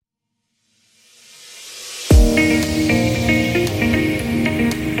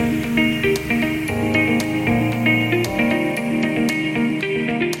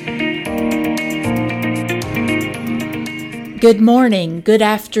Good morning, good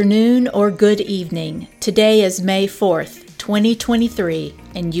afternoon, or good evening. Today is May 4th, 2023,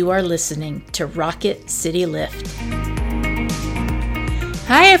 and you are listening to Rocket City Lift.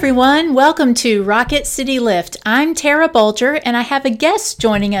 Hi everyone, welcome to Rocket City Lift. I'm Tara Bulger and I have a guest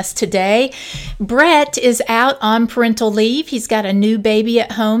joining us today. Brett is out on parental leave. He's got a new baby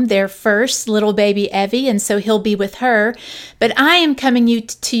at home, their first little baby Evie, and so he'll be with her. But I am coming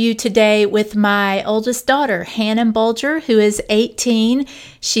to you today with my oldest daughter, Hannon Bulger, who is 18.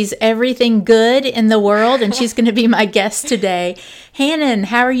 She's everything good in the world and she's going to be my guest today. Hannon,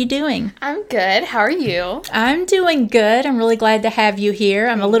 how are you doing? I'm good. How are you? I'm doing good. I'm really glad to have you here.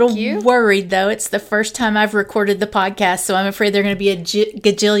 I'm a little worried, though. It's the first time I've recorded the podcast, so I'm afraid there are going to be a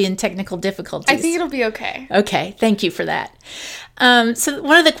gajillion technical difficulties. I think it'll be okay. Okay. Thank you for that. So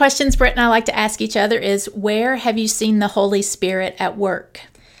one of the questions Brett and I like to ask each other is, where have you seen the Holy Spirit at work?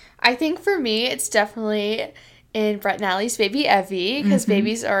 I think for me, it's definitely in Brett and Allie's baby Evie, because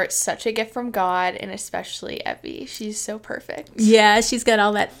babies are such a gift from God, and especially Evie. She's so perfect. Yeah, she's got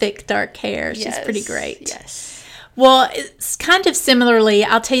all that thick, dark hair. She's pretty great. Yes. Well, it's kind of similarly,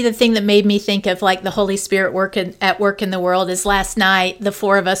 I'll tell you the thing that made me think of like the Holy Spirit at work in the world is last night, the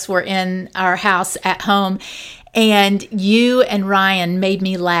four of us were in our house at home, and you and Ryan made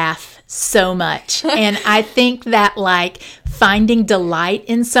me laugh so much. And I think that like finding delight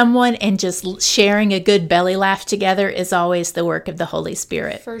in someone and just sharing a good belly laugh together is always the work of the Holy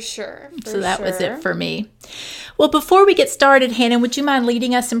Spirit. For sure. So that was it for me. Well, before we get started, Hannah, would you mind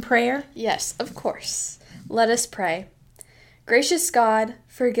leading us in prayer? Yes, of course. Let us pray. Gracious God,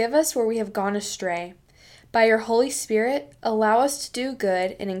 forgive us where we have gone astray. By your Holy Spirit, allow us to do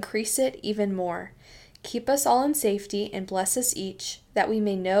good and increase it even more. Keep us all in safety and bless us each, that we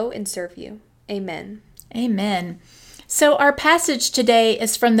may know and serve you. Amen. Amen. So our passage today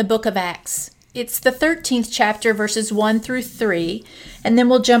is from the book of Acts. It's the 13th chapter, verses 1 through 3, and then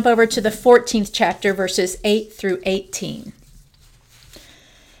we'll jump over to the 14th chapter, verses 8 through 18.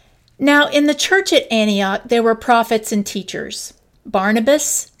 Now, in the church at Antioch, there were prophets and teachers: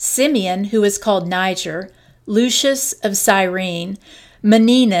 Barnabas, Simeon, who is called Niger, Lucius of Cyrene,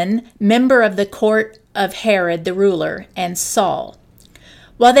 Manaen, member of the court of Herod the ruler, and Saul.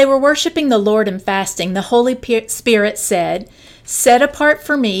 While they were worshiping the Lord and fasting, the Holy Spirit said, "Set apart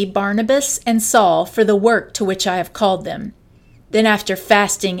for me Barnabas and Saul for the work to which I have called them." Then after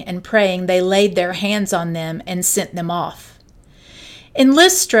fasting and praying, they laid their hands on them and sent them off. In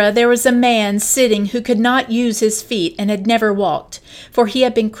Lystra there was a man sitting who could not use his feet and had never walked, for he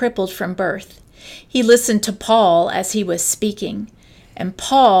had been crippled from birth. He listened to Paul as he was speaking. And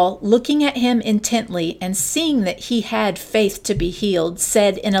Paul, looking at him intently and seeing that he had faith to be healed,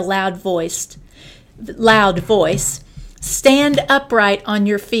 said in a loud voice, "Stand upright on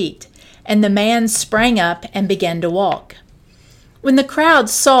your feet." And the man sprang up and began to walk. When the crowd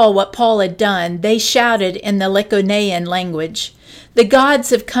saw what Paul had done, they shouted in the Lycaonian language, "The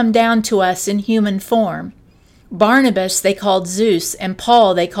gods have come down to us in human form." Barnabas they called Zeus, and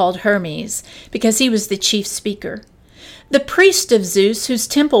Paul they called Hermes, because he was the chief speaker. The priest of Zeus, whose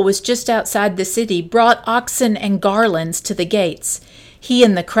temple was just outside the city, brought oxen and garlands to the gates. He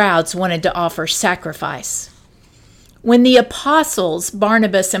and the crowds wanted to offer sacrifice. When the apostles,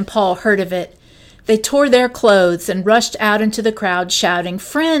 Barnabas and Paul, heard of it, they tore their clothes and rushed out into the crowd, shouting,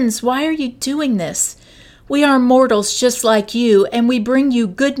 "Friends, why are you doing this? We are mortals just like you, and we bring you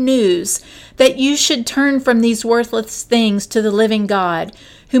good news, that you should turn from these worthless things to the living God,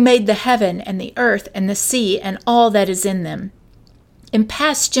 who made the heaven and the earth and the sea and all that is in them. In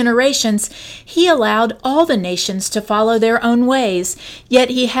past generations, he allowed all the nations to follow their own ways, yet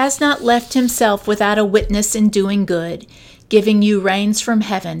he has not left himself without a witness in doing good, giving you rains from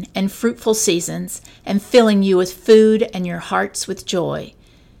heaven and fruitful seasons, and filling you with food and your hearts with joy."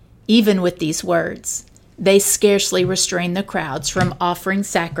 Even with these words, they scarcely restrained the crowds from offering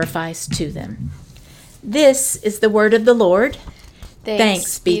sacrifice to them. This is the word of the Lord.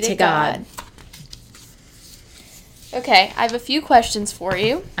 Thanks be to God. Okay, I have a few questions for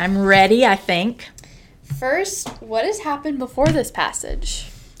you. I'm ready, I think. First, what has happened before this passage?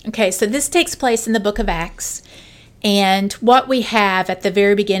 Okay, so this takes place in the book of Acts. And what we have at the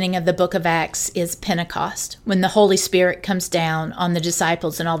very beginning of the book of Acts is Pentecost, when the Holy Spirit comes down on the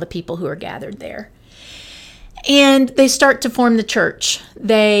disciples and all the people who are gathered there. And they start to form the church.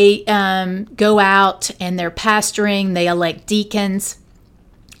 They go out and they're pastoring, they elect deacons.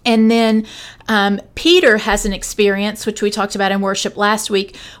 And then Peter has an experience, which we talked about in worship last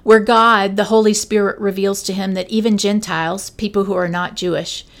week, where God, the Holy Spirit, reveals to him that even Gentiles, people who are not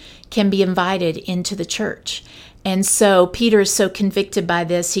Jewish, can be invited into the church. And so Peter is so convicted by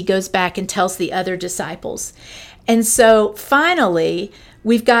this, he goes back and tells the other disciples. And so finally,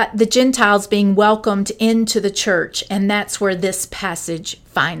 we've got the Gentiles being welcomed into the church, and that's where this passage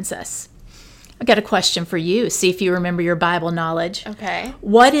finds us. I've got a question for you. See if you remember your Bible knowledge. Okay.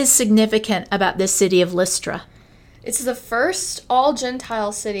 What is significant about this city of Lystra? It's the first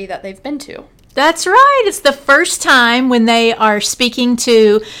all-Gentile city that they've been to. That's right. It's the first time when they are speaking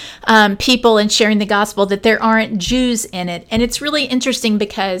to people and sharing the gospel that there aren't Jews in it. And it's really interesting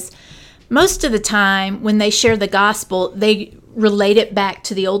because most of the time when they share the gospel, they relate it back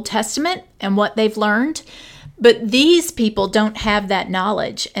to the Old Testament and what they've learned. But these people don't have that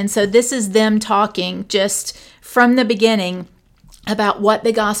knowledge. And so this is them talking just from the beginning about what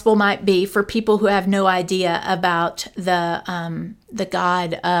the gospel might be for people who have no idea about the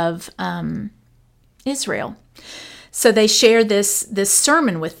God of Israel. So they share this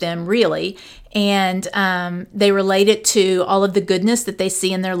sermon with them, really, and they relate it to all of the goodness that they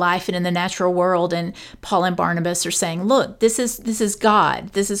see in their life and in the natural world. And Paul and Barnabas are saying, look, this is God.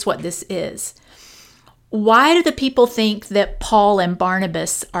 This is what this is. Why do the people think that Paul and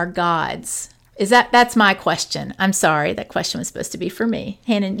Barnabas are gods? That's my question. I'm sorry, that question was supposed to be for me.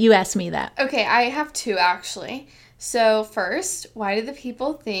 Hannon, you asked me that. Okay, I have two, actually. So first, why do the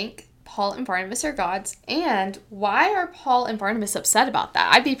people think Paul and Barnabas are gods? And why are Paul and Barnabas upset about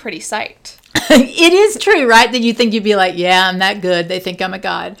that? I'd be pretty psyched. It is true, right? That you'd be like, yeah, I'm that good. They think I'm a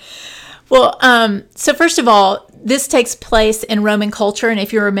god. Well, so first of all, this takes place in Roman culture, and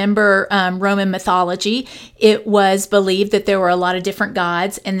if you remember Roman mythology, it was believed that there were a lot of different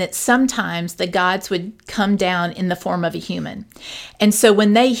gods, and that sometimes the gods would come down in the form of a human. And so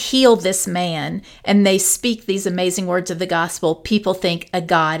when they heal this man and they speak these amazing words of the gospel, people think a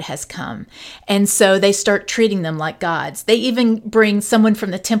god has come. And so they start treating them like gods. They even bring someone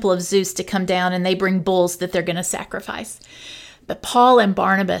from the temple of Zeus to come down, and they bring bulls that they're going to sacrifice. But Paul and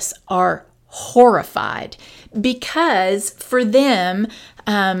Barnabas are horrified because for them,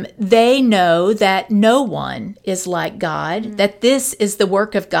 they know that no one is like God, that this is the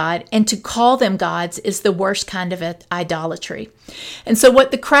work of God, and to call them gods is the worst kind of idolatry. And so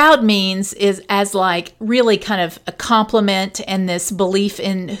what the crowd means is as like really kind of a compliment and this belief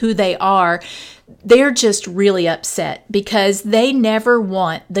in who they are. They're just really upset because they never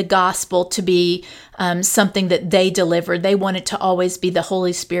want the gospel to be something that they deliver. They want it to always be the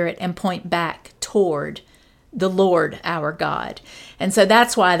Holy Spirit and point back toward the Lord, our God. And so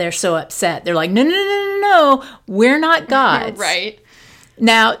that's why they're so upset. They're like, no, we're not gods. Right.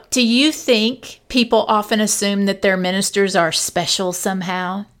 Now, do you think people often assume that their ministers are special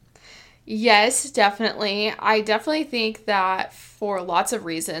somehow? Yes, definitely. I definitely think that for lots of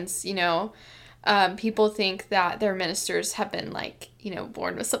reasons, people think that their ministers have been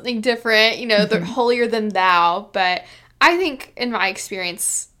born with something different, they're holier than thou. But I think in my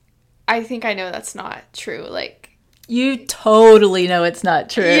experience, I think I know that's not true. You totally know it's not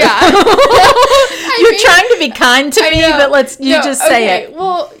true. Yeah. You're trying to be kind to me, but just say it.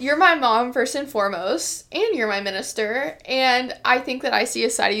 Well, you're my mom first and foremost, and you're my minister, and I think that I see a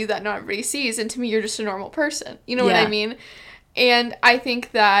side of you that not everybody sees, and to me, you're just a normal person. You know what I mean? And I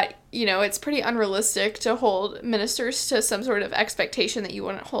think that, it's pretty unrealistic to hold ministers to some sort of expectation that you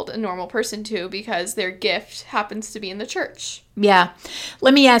wouldn't hold a normal person to because their gift happens to be in the church. Yeah.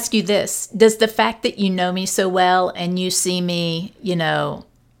 Let me ask you this. Does the fact that you know me so well and you see me,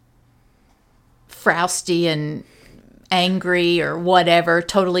 frowsty and angry or whatever,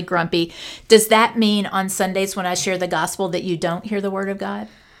 totally grumpy, does that mean on Sundays when I share the gospel that you don't hear the word of God?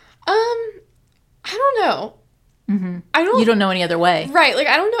 I don't know. Mm-hmm. You don't know any other way. Right.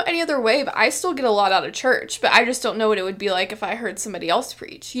 I don't know any other way, but I still get a lot out of church. But I just don't know what it would be like if I heard somebody else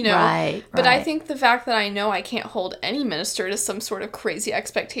preach, Right. But I think the fact that I know I can't hold any minister to some sort of crazy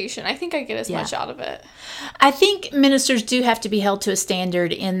expectation, I think I get as much out of it. I think ministers do have to be held to a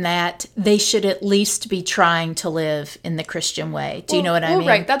standard in that they should at least be trying to live in the Christian way. Do you know what I mean?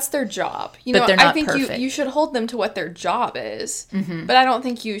 Right. That's their job. But they're not I think perfect. You should hold them to what their job is. Mm-hmm. But I don't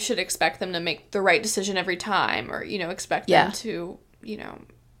think you should expect them to make the right decision every time or, expect them to,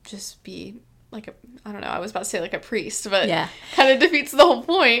 just be I don't know, I was about to say like a priest, but kind of defeats the whole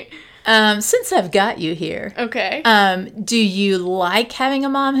point. Since I've got you here. Okay. Do you like having a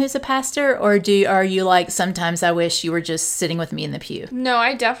mom who's a pastor, or are you like, sometimes I wish you were just sitting with me in the pew? No,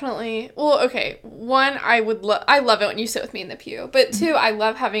 I definitely, okay. One, I love it when you sit with me in the pew, but two, I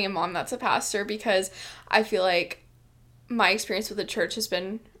love having a mom that's a pastor because I feel like my experience with the church has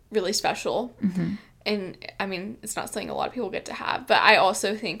been really special. Mm-hmm. And, I mean, it's not something a lot of people get to have, but I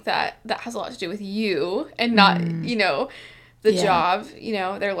also think that has a lot to do with you and not, the job. You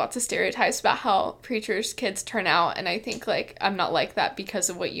know, there are lots of stereotypes about how preachers' kids turn out, and I think, like, I'm not like that because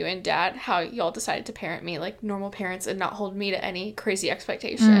of what you and Dad, how y'all decided to parent me like normal parents and not hold me to any crazy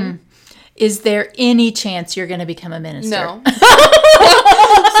expectation. Is there any chance you're going to become a minister? No.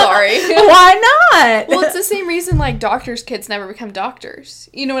 Sorry. Why not? Well, it's the same reason, like, doctors' kids never become doctors.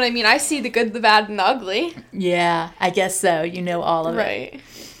 You know what I mean? I see the good, the bad, and the ugly. Yeah, I guess so. You know all of it. Right.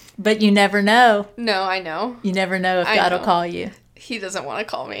 But you never know. No, I know. You never know if God will call you. He doesn't want to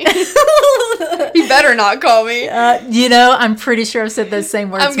call me. He better not call me. You know, I'm pretty sure I've said those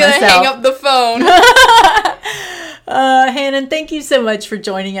same words myself. I'm going to hang up the phone. Hannon, thank you so much for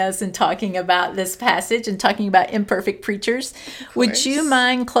joining us and talking about this passage and talking about imperfect preachers. Would you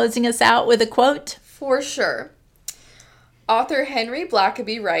mind closing us out with a quote? For sure. Author Henry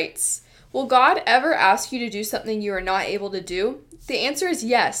Blackaby writes, "Will God ever ask you to do something you are not able to do? The answer is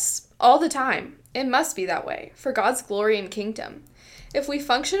yes, all the time. It must be that way, for God's glory and kingdom. If we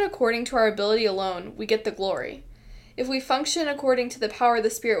function according to our ability alone, we get the glory. If we function according to the power of the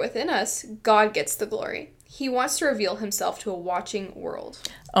Spirit within us, God gets the glory. He wants to reveal himself to a watching world."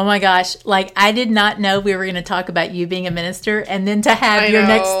 Oh my gosh. Like, I did not know we were going to talk about you being a minister and then to have your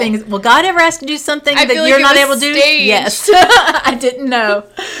next thing. Will God ever ask you to do something that you're not able to do? Yes. I didn't know.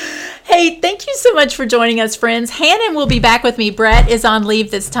 Hey, thank you so much for joining us, friends. Hannon will be back with me. Brett is on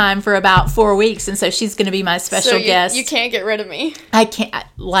leave this time for about 4 weeks, and so she's going to be my special guest. You can't get rid of me. I can't,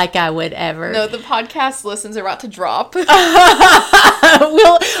 like I would ever. No, the podcast listens are about to drop. We'll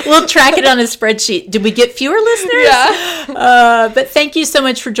track it on a spreadsheet. Did we get fewer listeners? Yeah. But thank you so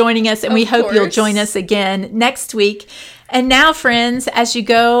much for joining us, and we hope you'll join us again next week. And now, friends, as you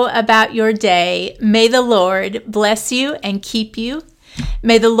go about your day, may the Lord bless you and keep you.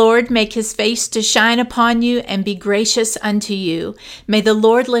 May the Lord make his face to shine upon you and be gracious unto you. May the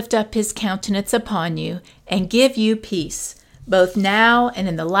Lord lift up his countenance upon you and give you peace, both now and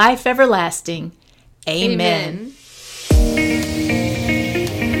in the life everlasting. Amen.